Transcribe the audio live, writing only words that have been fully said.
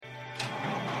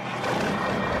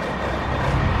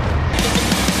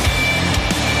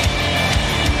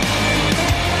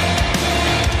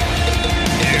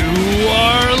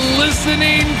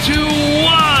to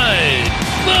What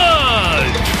the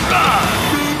Truck.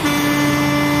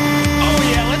 Oh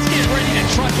yeah, let's get ready to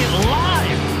truck it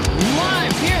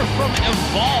live here from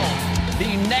Evolve,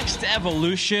 the next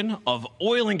evolution of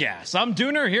oil and gas. I'm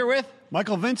Dooner here with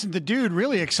Michael Vincent, the dude.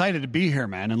 Really excited to be here,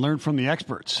 man, and learn from the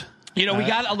experts. You know, we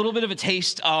got a little bit of a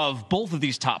taste of both of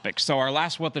these topics. So our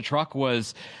last What the Truck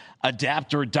was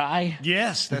Adapt or Die.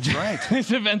 Yes, that's right. This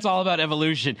event's all about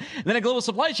evolution. And then at Global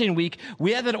Supply Chain Week,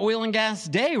 we had that oil and gas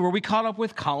day where we caught up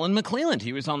with Colin McClelland.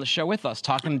 He was on the show with us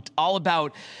talking all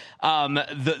about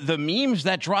the memes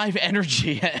that drive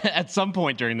energy at some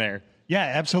point during there. Yeah,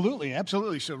 absolutely.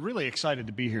 Absolutely. So really excited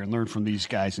to be here and learn from these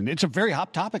guys. And it's a very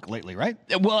hot topic lately, right?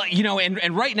 Well, you know,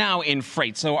 and right now in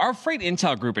freight, so our Freight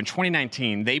Intel Group in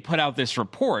 2019, they put out this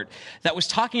report that was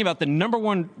talking about the number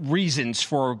one reasons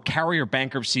for carrier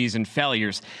bankruptcies and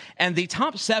failures. And the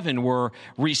top 7 were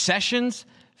recessions,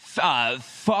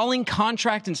 falling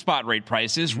contract and spot rate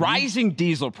prices, rising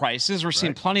diesel prices. We're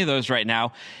seeing plenty of those right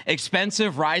now.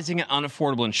 Expensive, rising, and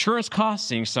unaffordable insurance costs,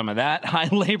 seeing some of that. High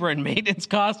labor and maintenance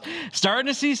costs, starting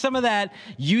to see some of that.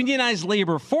 Unionized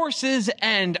labor forces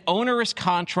and onerous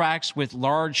contracts with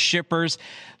large shippers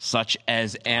such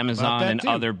as Amazon and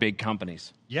other big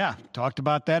companies. Yeah, talked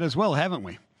about that as well, haven't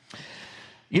we?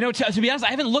 You know, to be honest, I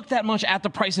haven't looked that much at the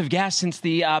price of gas since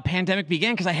the pandemic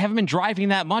began because I haven't been driving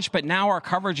that much. But now our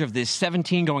coverage of this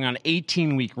 17 going on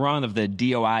 18-week run of the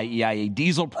DOI, EIA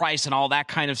diesel price and all that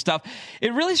kind of stuff,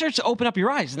 it really starts to open up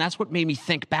your eyes. And that's what made me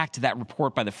think back to that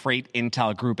report by the Freight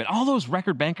Intel Group and all those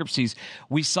record bankruptcies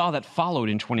we saw that followed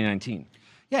in 2019.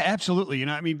 Yeah, absolutely. You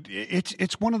know, I mean,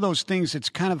 it's one of those things. It's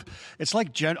kind of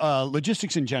like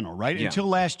logistics in general, right? Yeah. Until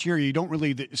last year, you don't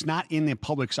really. It's not in the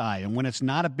public's eye, and when it's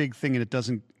not a big thing and it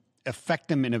doesn't affect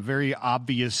them in a very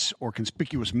obvious or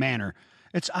conspicuous manner,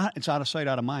 it's out of sight,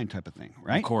 out of mind type of thing,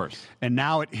 right? Of course. And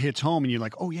now it hits home, and you're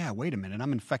like, oh yeah, wait a minute,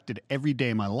 I'm infected every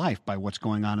day of my life by what's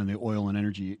going on in the oil and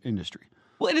energy industry.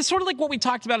 Well, it is sort of like what we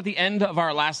talked about at the end of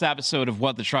our last episode of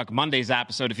What the Truck, Monday's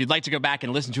episode. If you'd like to go back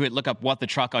and listen to it, look up What the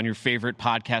Truck on your favorite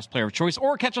podcast player of choice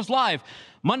or catch us live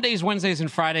Mondays, Wednesdays,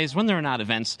 and Fridays when there are not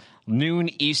events, noon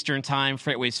Eastern time,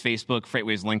 Freightwaves Facebook,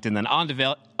 Freightwaves LinkedIn, then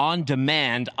on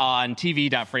demand on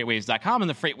tv.freightwaves.com and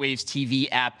the Freightwaves TV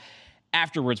app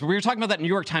afterwards. But we were talking about that New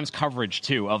York Times coverage,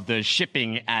 too, of the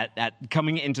shipping at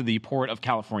coming into the port of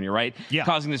California, right? Yeah.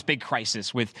 Causing this big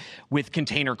crisis with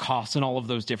container costs and all of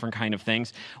those different kind of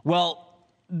things. Well,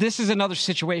 this is another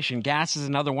situation. Gas is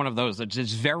another one of those. It's a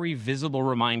very visible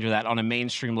reminder that on a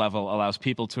mainstream level allows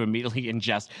people to immediately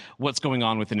ingest what's going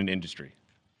on within an industry.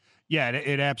 Yeah,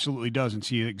 it absolutely does, and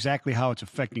see exactly how it's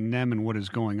affecting them and what is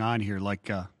going on here.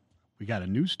 Like, we got a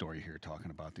news story here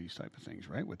talking about these type of things,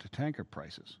 right, with the tanker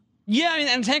prices. Yeah, I mean,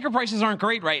 and tanker prices aren't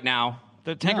great right now.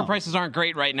 The tanker prices aren't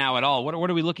great right now at all. What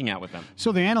are we looking at with them?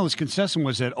 So the analyst consensus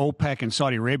was that OPEC and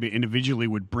Saudi Arabia individually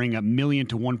would bring 1 million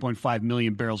to 1.5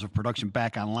 million barrels of production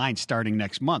back online starting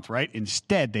next month, right?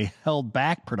 Instead, they held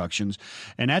back productions,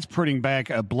 and that's putting back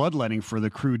a bloodletting for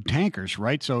the crude tankers,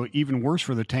 right? So even worse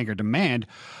for the tanker demand.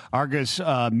 Argus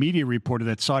Media reported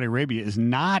that Saudi Arabia is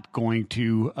not going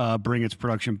to bring its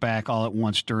production back all at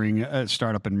once during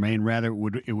startup in May, and rather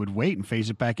it would wait and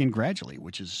phase it back in gradually,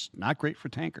 which is not great for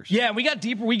tankers. Yeah, we got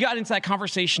deeper. We got into that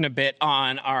conversation a bit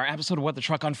on our episode of What the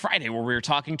Truck on Friday, where we were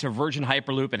talking to Virgin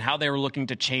Hyperloop and how they were looking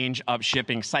to change up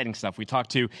shipping. Exciting stuff. We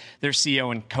talked to their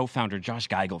CEO and co-founder, Josh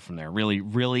Geigel, from there. Really,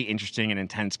 really interesting and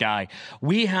intense guy.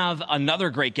 We have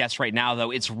another great guest right now,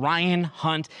 though. It's Ryan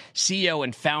Hunt, CEO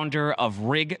and founder of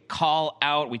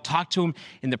RigCallOut. We talked to him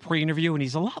in the pre-interview, and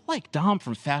he's a lot like Dom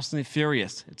from Fast and the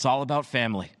Furious. It's all about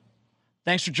family.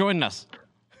 Thanks for joining us.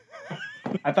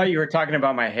 I thought you were talking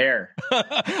about my hair.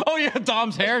 Oh, yeah,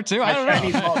 Dom's hair, too. I don't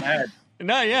Chinese know. bald head.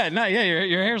 No,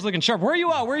 your hair's looking sharp. Where are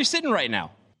you at? Where are you sitting right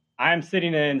now? I'm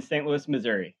sitting in St. Louis,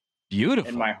 Missouri. Beautiful.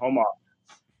 In my home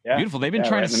office. Yeah. Beautiful. They've been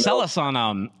trying right to sell us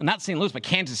on, not St. Louis, but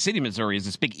Kansas City, Missouri is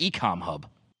this big e-com hub.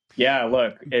 Yeah,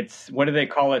 look, it's, what do they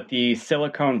call it? The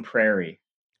Silicon Prairie.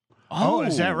 Oh,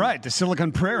 is that right? The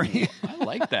Silicon Prairie. I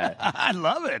like that. I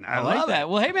love it. I like love that. it.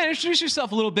 Well, hey, man, introduce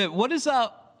yourself a little bit. What's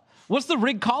the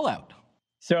RigCallOut?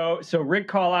 So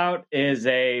RigCallOut is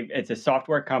it's a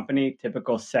software company,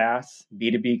 typical SaaS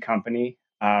B2B company.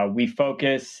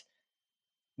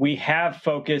 We have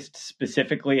focused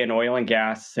specifically in oil and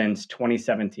gas since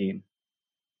 2017.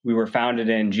 We were founded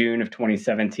in June of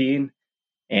 2017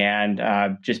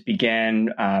 and just began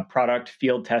product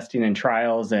field testing and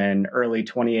trials in early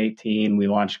 2018. We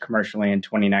launched commercially in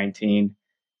 2019.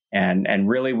 And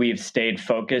really, we've stayed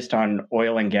focused on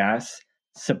oil and gas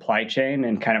supply chain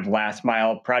and kind of last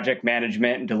mile project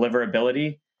management and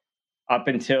deliverability up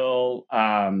until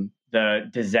the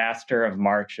disaster of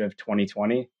March of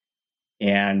 2020,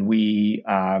 and we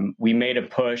made a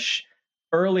push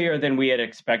earlier than we had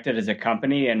expected as a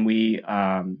company, and we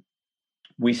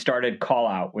started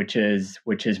CallOut, which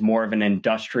is more of an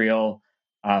industrial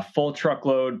full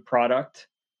truckload product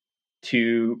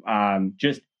to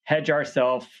just hedge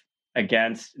ourselves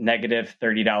against negative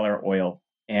 $30 oil.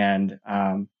 And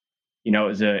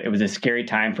it was a scary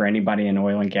time for anybody in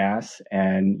oil and gas.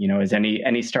 And as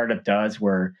any startup does,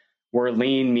 we're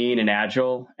lean, mean, and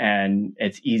agile, and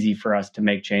it's easy for us to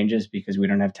make changes because we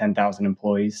don't have 10,000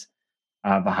 employees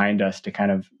behind us to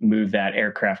kind of move that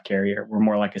aircraft carrier. We're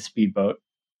more like a speedboat.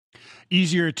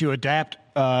 Easier to adapt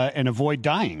and avoid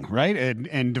dying, right?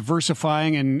 And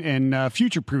diversifying and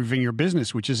future-proofing your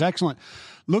business, which is excellent.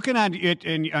 Looking at it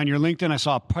on your LinkedIn, I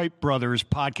saw a Pipe Brothers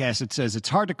podcast. It says, it's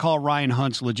hard to call Ryan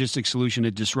Hunt's logistics solution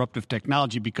a disruptive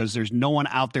technology because there's no one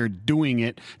out there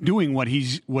doing what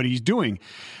he's doing.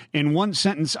 In one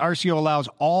sentence, RCO allows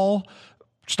all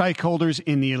stakeholders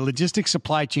in the logistics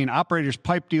supply chain, operators,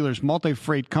 pipe dealers,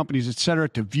 multi-freight companies, et cetera,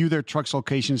 to view their trucks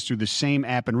locations through the same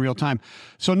app in real time.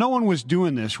 So no one was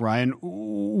doing this, Ryan.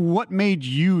 What made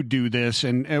you do this,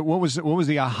 and what was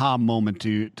the aha moment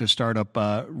to start up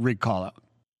RigCallOut?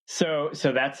 So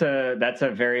that's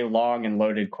a very long and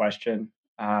loaded question.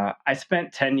 I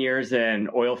spent 10 years in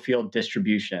oil field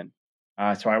distribution.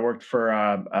 So I worked for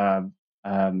a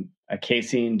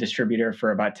casing distributor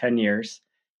for about 10 years.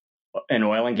 In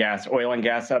oil and gas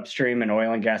upstream and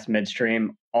oil and gas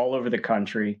midstream all over the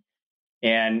country.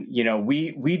 And,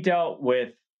 we dealt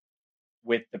with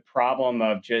the problem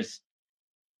of just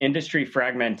industry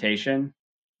fragmentation.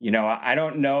 I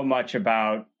don't know much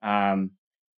about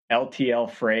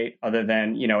LTL freight other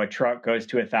than, a truck goes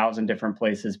to 1,000 different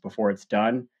places before it's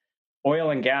done.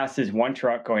 Oil and gas is one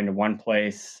truck going to one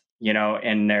place,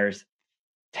 and there's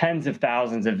tens of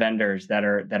thousands of vendors that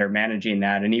are managing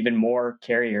that, and even more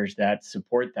carriers that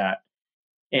support that.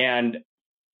 And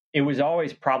it was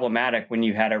always problematic when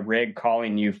you had a rig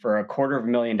calling you for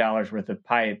 $250,000 worth of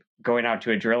pipe going out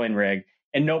to a drilling rig,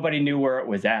 and nobody knew where it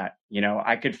was at.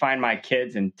 I could find my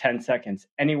kids in 10 seconds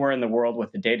anywhere in the world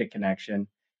with a data connection,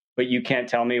 but you can't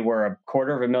tell me where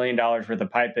 $250,000 worth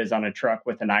of pipe is on a truck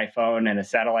with an iPhone and a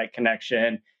satellite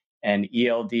connection and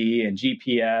ELD and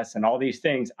GPS and all these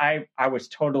things. I was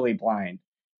totally blind.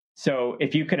 So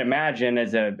if you can imagine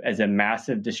as a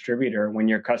massive distributor, when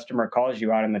your customer calls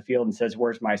you out in the field and says,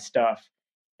 "Where's my stuff?"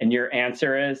 and your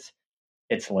answer is,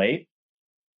 "It's late.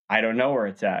 I don't know where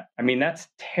it's at." I mean, that's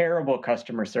terrible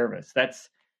customer service.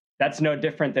 That's no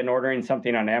different than ordering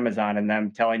something on Amazon and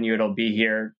them telling you it'll be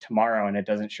here tomorrow and it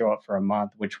doesn't show up for a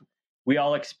month, which we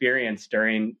all experienced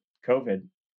during COVID.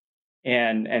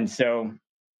 And so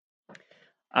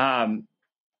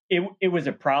it was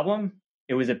a problem.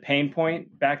 It was a pain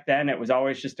point back then. It was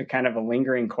always just a kind of a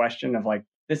lingering question of like,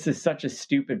 this is such a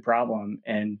stupid problem.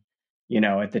 And,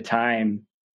 at the time,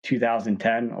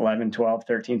 2010, 11, 12,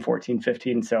 13, 14,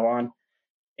 15, and so on.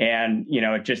 And,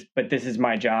 but this is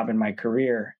my job and my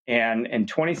career. And in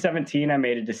 2017, I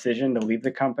made a decision to leave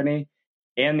the company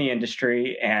and the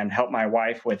industry and help my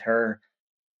wife with her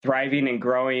thriving and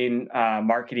growing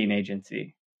marketing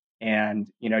agency.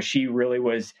 And, she really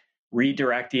was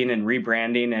redirecting and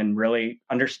rebranding and really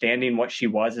understanding what she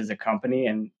was as a company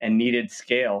and needed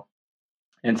scale.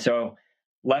 And so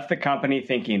left the company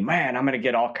thinking, man, I'm going to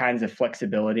get all kinds of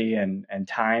flexibility and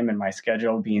time in my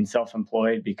schedule being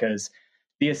self-employed, because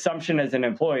the assumption as an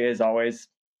employee is always,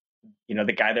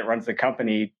 the guy that runs the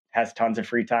company has tons of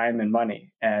free time and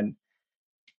money. And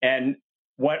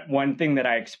one thing that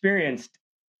I experienced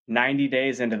 90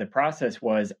 days into the process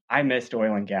was I missed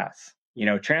oil and gas.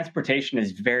 Transportation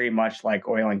is very much like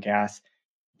oil and gas,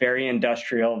 very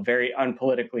industrial, very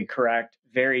unpolitically correct,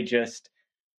 very just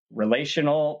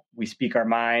relational. We speak our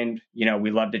mind.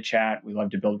 We love to chat. We love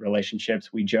to build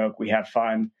relationships. We joke. We have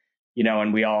fun.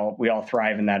 And we all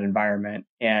thrive in that environment.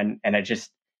 And it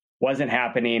just wasn't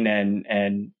happening.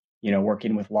 And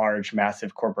working with large,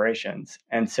 massive corporations.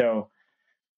 And so,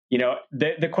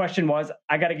 the question was,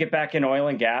 I got to get back in oil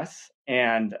and gas,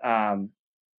 and I'm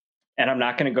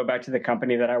not going to go back to the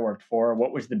company that I worked for.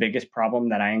 What was the biggest problem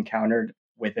that I encountered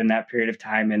within that period of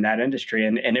time in that industry?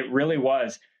 And it really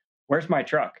was, where's my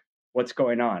truck? What's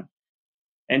going on?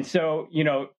 And so,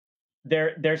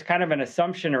 there's kind of an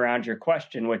assumption around your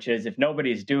question, which is, if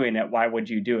nobody's doing it, why would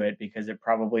you do it? Because it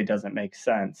probably doesn't make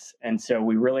sense. And so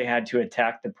we really had to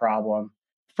attack the problem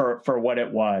for what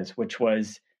it was, which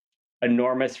was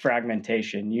enormous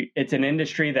fragmentation. It's an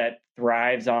industry that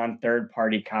thrives on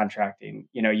third-party contracting.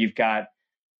 You've got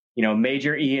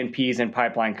major E&Ps and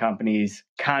pipeline companies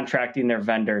contracting their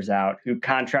vendors out, who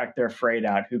contract their freight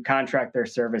out, who contract their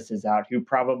services out, who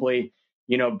probably,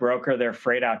 broker their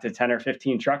freight out to 10 or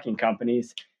 15 trucking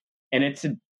companies. And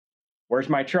where's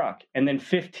my truck? And then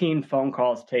 15 phone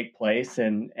calls take place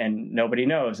and nobody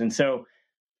knows. And so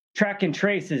track and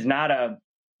trace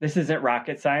this isn't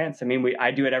rocket science. I mean,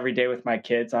 I do it every day with my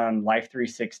kids on Life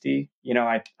 360.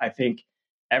 I think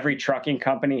every trucking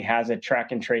company has a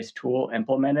track and trace tool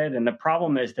implemented. And the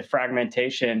problem is the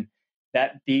fragmentation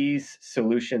that these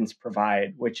solutions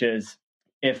provide, which is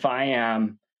if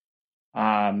I'm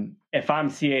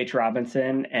C.H.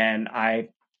 Robinson and I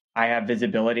have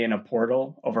visibility in a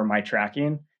portal over my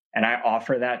tracking and I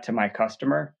offer that to my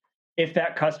customer, if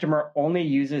that customer only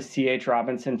uses C.H.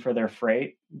 Robinson for their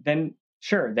freight, then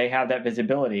sure, they have that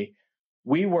visibility.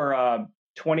 We were a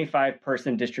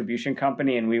 25-person distribution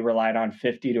company, and we relied on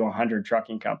 50 to 100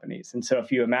 trucking companies. And so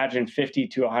if you imagine 50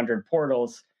 to 100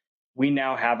 portals, we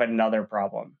now have another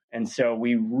problem. And so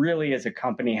we really, as a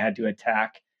company, had to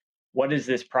attack what is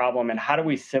this problem and how do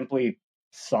we simply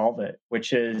solve it,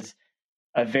 which is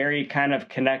a very kind of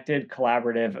connected,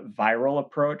 collaborative, viral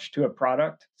approach to a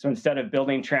product. So instead of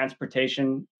building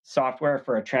transportation software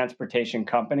for a transportation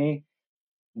company,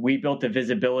 we built a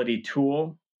visibility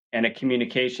tool and a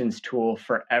communications tool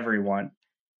for everyone.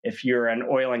 If you're an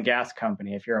oil and gas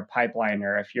company, if you're a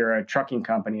pipeliner, if you're a trucking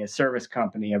company, a service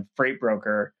company, a freight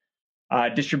broker, a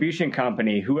distribution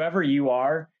company, whoever you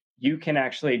are, you can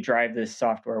actually drive this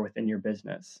software within your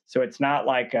business. So it's not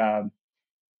like a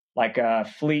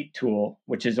fleet tool,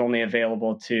 which is only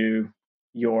available to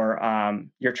your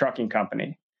trucking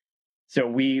company. So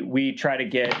we try to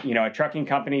get a trucking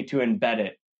company to embed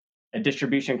it. A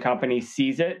distribution company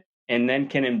sees it and then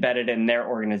can embed it in their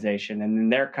organization. And then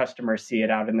their customers see it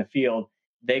out in the field.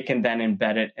 They can then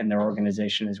embed it in their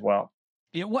organization as well.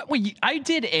 I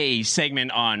did a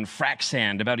segment on frac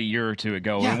sand about a year or two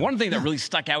ago. Yeah. And one thing that really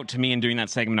stuck out to me in doing that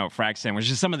segment about frac sand was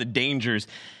just some of the dangers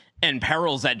and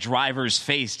perils that drivers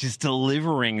face just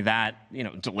delivering that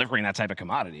type of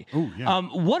commodity. Ooh, yeah.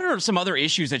 What are some other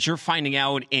issues that you're finding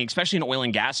out, especially in oil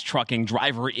and gas trucking,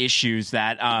 driver issues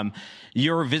that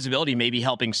your visibility may be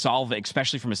helping solve,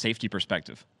 especially from a safety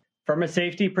perspective? From a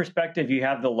safety perspective, you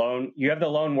have the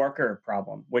lone worker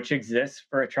problem, which exists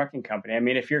for a trucking company. I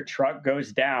mean, if your truck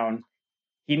goes down,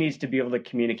 he needs to be able to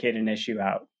communicate an issue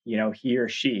out, he or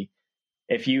she.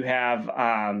 If you have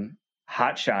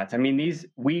hot shots. I mean,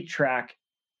 we track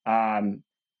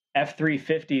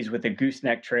F-350s with a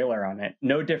gooseneck trailer on it.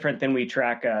 No different than we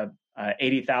track a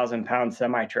 80,000-pound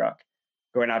semi-truck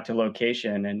going out to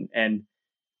location. And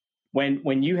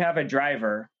when you have a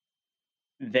driver,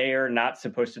 they are not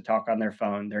supposed to talk on their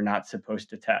phone. They're not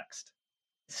supposed to text.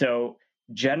 So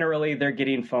generally, they're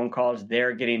getting phone calls.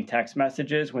 They're getting text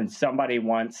messages when somebody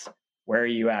wants, where are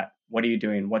you at? What are you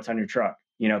doing? What's on your truck?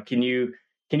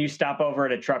 Can you stop over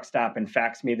at a truck stop and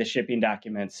fax me the shipping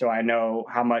documents so I know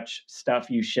how much stuff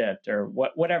you shipped, or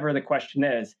whatever the question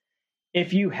is?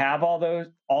 If you have all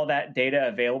that data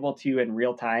available to you in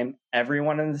real time,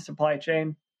 everyone in the supply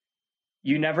chain,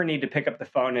 you never need to pick up the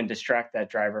phone and distract that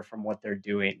driver from what they're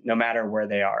doing, no matter where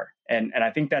they are. And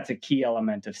I think that's a key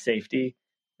element of safety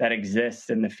that exists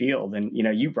in the field. And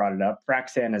you brought it up. Frac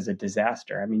sand is a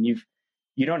disaster. I mean,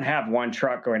 you don't have one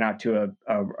truck going out to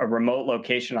a remote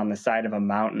location on the side of a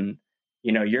mountain.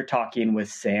 You're talking with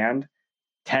sand,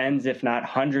 tens, if not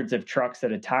hundreds of trucks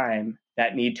at a time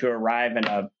that need to arrive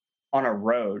on a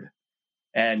road.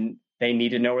 And they need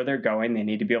to know where they're going. They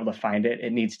need to be able to find it.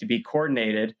 It needs to be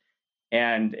coordinated.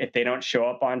 And if they don't show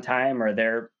up on time or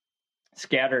they're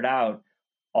scattered out,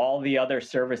 all the other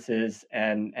services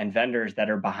and vendors that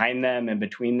are behind them and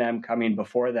between them, coming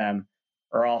before them,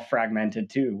 are all fragmented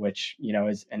too, which,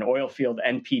 is an oil field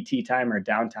NPT time or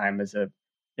downtime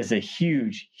is a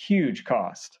huge, huge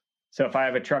cost. So if I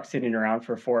have a truck sitting around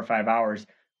for 4 or 5 hours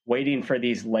waiting for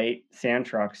these late sand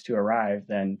trucks to arrive,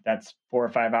 then that's 4 or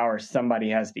 5 hours somebody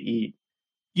has to eat.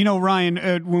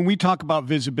 Ryan, when we talk about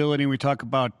visibility and we talk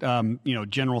about,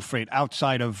 general freight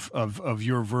outside of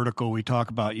your vertical, we talk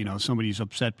about, somebody's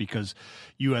upset because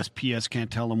USPS can't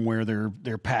tell them where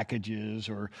their package is,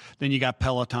 or then you got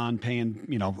Peloton paying,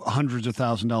 hundreds of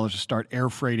 $1,000s to start air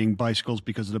freighting bicycles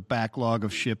because of the backlog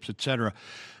of ships, et cetera.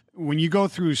 When you go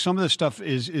through, some of this stuff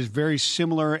is very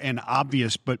similar and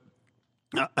obvious, but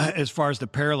as far as the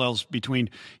parallels between,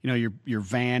 your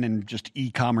van and just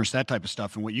e-commerce, that type of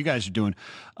stuff, and what you guys are doing.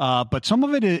 But some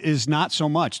of it is not so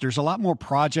much. There's a lot more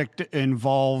project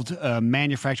involved,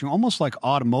 manufacturing, almost like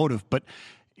automotive. But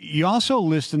You also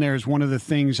list in there as one of the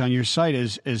things on your site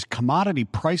is commodity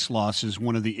price loss is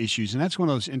one of the issues. And that's one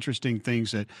of those interesting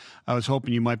things that I was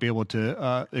hoping you might be able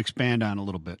to expand on a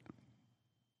little bit.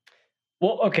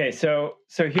 Well, okay, so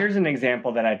here's an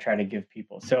example that I try to give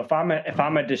people. So if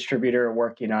I'm a distributor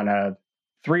working on a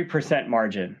 3%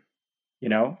 margin,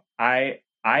 I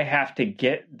have to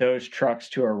get those trucks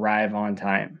to arrive on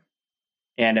time.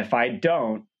 And if I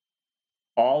don't,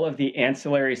 all of the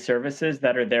ancillary services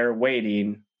that are there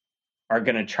waiting are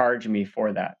going to charge me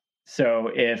for that.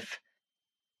 So if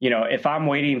I'm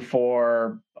waiting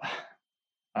for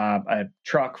a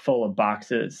truck full of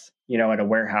boxes, at a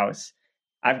warehouse,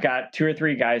 I've got 2 or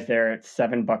 3 guys there at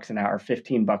 $7 an hour,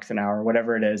 $15 an hour,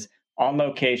 whatever it is, on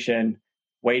location,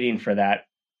 waiting for that.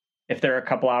 If they're a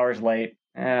couple hours late,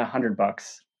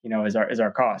 $100, is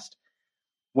our cost.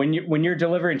 When you're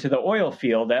delivering to the oil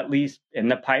field, at least in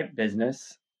the pipe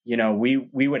business,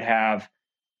 we would have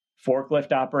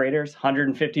forklift operators,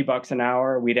 $150 an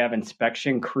hour. We'd have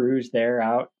inspection crews there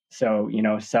out, so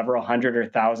several hundred or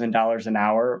 $1,000 an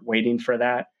hour waiting for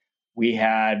that. We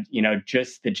had,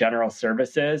 just the general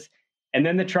services. And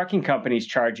then the trucking companies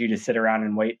charge you to sit around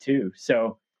and wait too.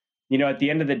 So, at the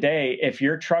end of the day, if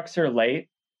your trucks are late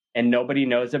and nobody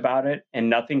knows about it and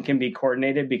nothing can be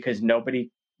coordinated because nobody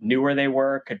knew where they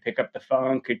were, could pick up the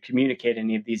phone, could communicate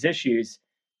any of these issues,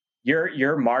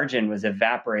 your margin was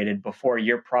evaporated before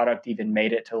your product even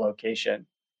made it to location.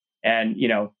 And,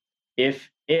 if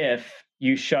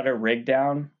you shut a rig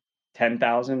down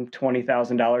 $10,000,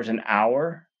 $20,000 an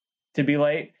hour to be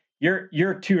late, your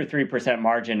 2 or 3%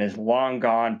 margin is long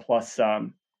gone plus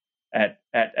some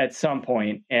at some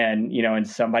point. And, and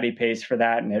somebody pays for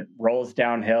that and it rolls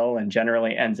downhill and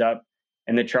generally ends up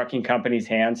in the trucking company's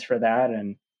hands for that.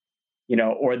 And,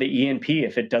 or the E&P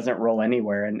if it doesn't roll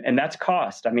anywhere. And that's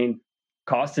cost. I mean,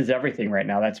 cost is everything right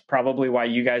now. That's probably why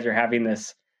you guys are having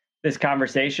this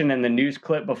conversation, and the news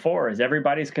clip before is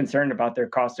everybody's concerned about their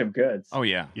cost of goods. Oh,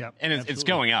 yeah. Yep, and it's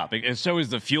going up, and so is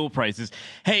the fuel prices.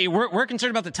 Hey, we're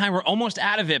concerned about the time. We're almost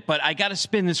out of it, but I got to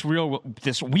spin this wheel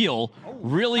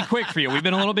really quick for you. We've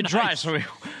been a little bit dry, nice. So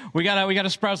we got to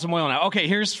sprout some oil now. Okay,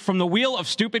 here's from the wheel of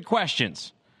stupid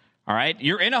questions. All right,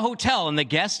 you're in a hotel, and the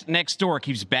guest next door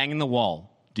keeps banging the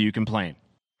wall. Do you complain?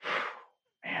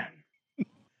 Man,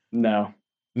 no.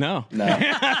 No,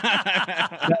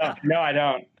 I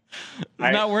don't. It's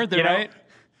not worth it, right?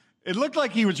 It looked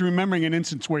like he was remembering an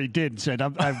instance where he did and said,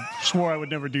 I swore I would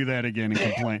never do that again and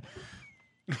complain.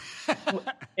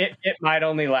 It might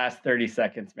only last 30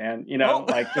 seconds, man.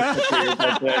 Like just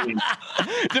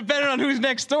depending on who's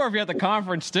next door. If you're at the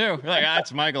conference too, you're like,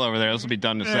 it's Michael over there. This will be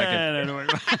done in a second.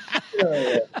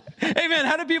 Hey, man,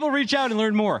 how do people reach out and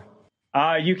learn more?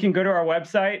 You can go to our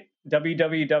website,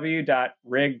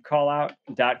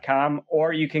 www.RigCallOut.com,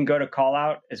 or you can go to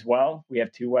CallOut as well. We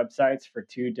have 2 websites for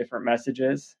 2 different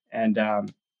messages, and you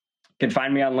can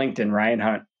find me on LinkedIn, Ryan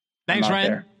Hunt. Thanks,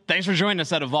 Ryan. There. Thanks for joining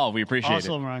us at Evolve. We appreciate it.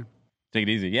 Awesome, Ryan. Take it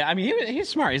easy. Yeah, I mean, he's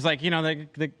smart. He's like,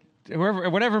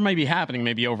 whatever may be happening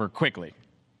may be over quickly.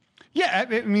 Yeah,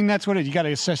 I mean, that's what it is. You got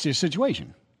to assess your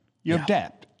situation. You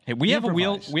adapt. Hey, we have a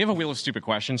wheel of stupid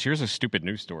questions. Here's a stupid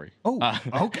news story. Oh,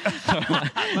 okay.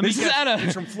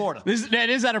 It's from Florida. That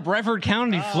is out of Brevard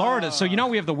County, Florida. So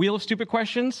we have the wheel of stupid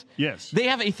questions. Yes. They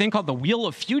have a thing called the wheel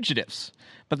of fugitives.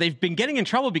 But they've been getting in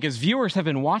trouble because viewers have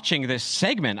been watching this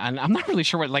segment, and I'm not really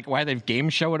sure why they've game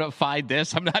showified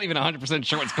this. I'm not even 100%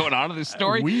 sure what's going on in this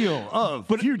story. Wheel of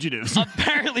fugitives.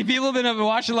 Apparently, people have been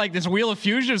watching this wheel of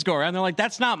fugitives go around. They're like,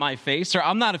 "That's not my face," or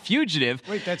 "I'm not a fugitive."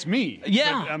 Wait, that's me.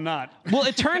 Yeah, but I'm not. Well,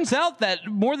 it turns out that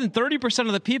more than 30%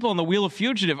 of the people on the wheel of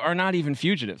fugitive are not even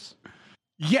fugitives.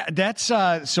 Yeah, that's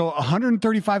so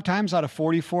 135 times out of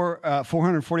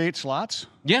 448 slots.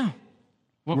 Yeah.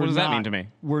 What does that mean to me?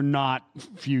 We're not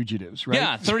fugitives, right?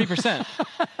 Yeah, 30%.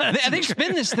 They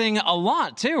spin this thing a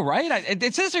lot, too, right?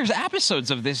 It says there's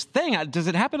episodes of this thing. Does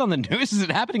it happen on the news? Is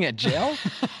it happening at jail?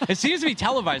 It seems to be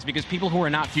televised because people who are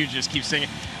not fugitives keep singing.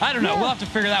 I don't know. We'll have to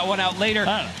figure that one out later.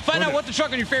 Find out What the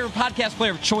Truck on your favorite podcast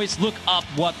player of choice. Look up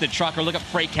What the Truck or look up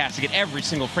Freightcast to get every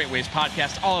single FreightWaves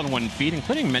podcast all in one feed,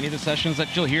 including many of the sessions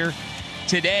that you'll hear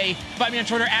today. Find me on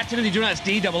Twitter at Timothy Doon. That's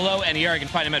DOONER. You can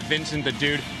find him at Vincent the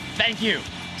Dude. Thank you.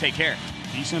 Take care.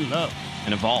 Peace and love.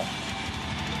 And evolve.